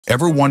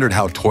Ever wondered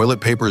how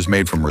toilet paper is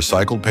made from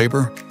recycled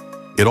paper?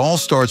 It all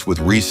starts with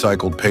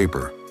recycled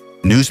paper.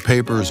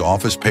 Newspapers,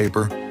 office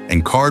paper,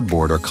 and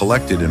cardboard are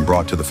collected and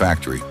brought to the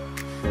factory.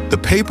 The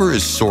paper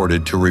is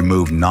sorted to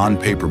remove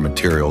non-paper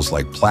materials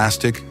like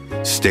plastic,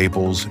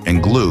 staples,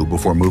 and glue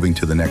before moving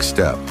to the next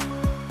step.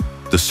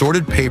 The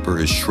sorted paper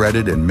is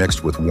shredded and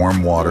mixed with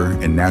warm water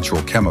and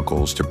natural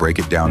chemicals to break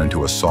it down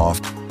into a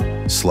soft,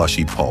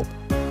 slushy pulp.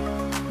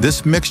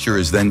 This mixture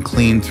is then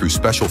cleaned through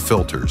special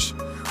filters,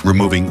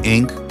 removing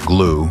ink,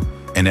 glue,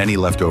 and any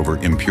leftover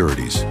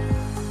impurities.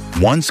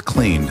 Once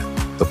cleaned,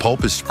 the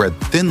pulp is spread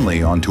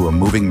thinly onto a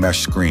moving mesh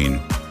screen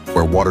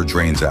where water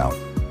drains out,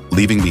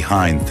 leaving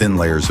behind thin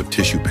layers of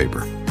tissue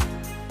paper.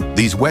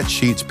 These wet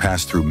sheets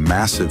pass through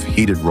massive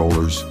heated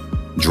rollers,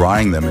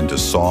 drying them into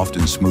soft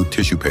and smooth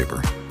tissue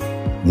paper.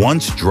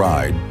 Once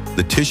dried,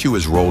 the tissue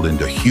is rolled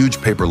into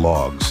huge paper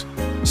logs,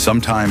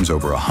 sometimes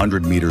over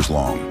 100 meters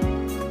long.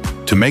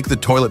 To make the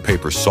toilet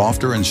paper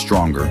softer and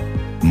stronger,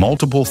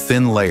 multiple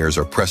thin layers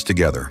are pressed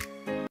together.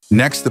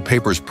 Next, the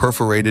paper is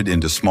perforated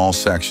into small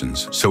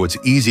sections, so it's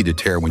easy to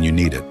tear when you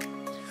need it.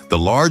 The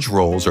large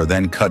rolls are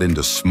then cut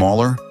into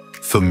smaller,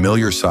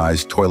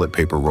 familiar-sized toilet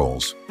paper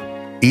rolls.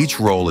 Each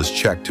roll is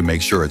checked to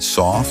make sure it's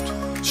soft,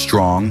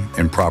 strong,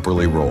 and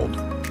properly rolled.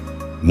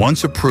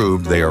 Once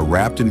approved, they are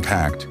wrapped and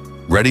packed,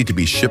 ready to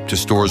be shipped to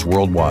stores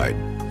worldwide.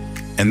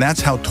 And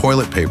that's how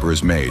toilet paper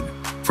is made,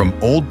 from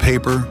old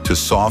paper to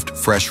soft,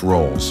 fresh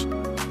rolls.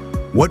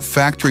 What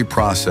factory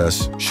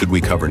process should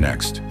we cover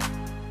next?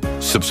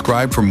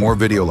 Subscribe for more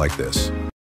video like this.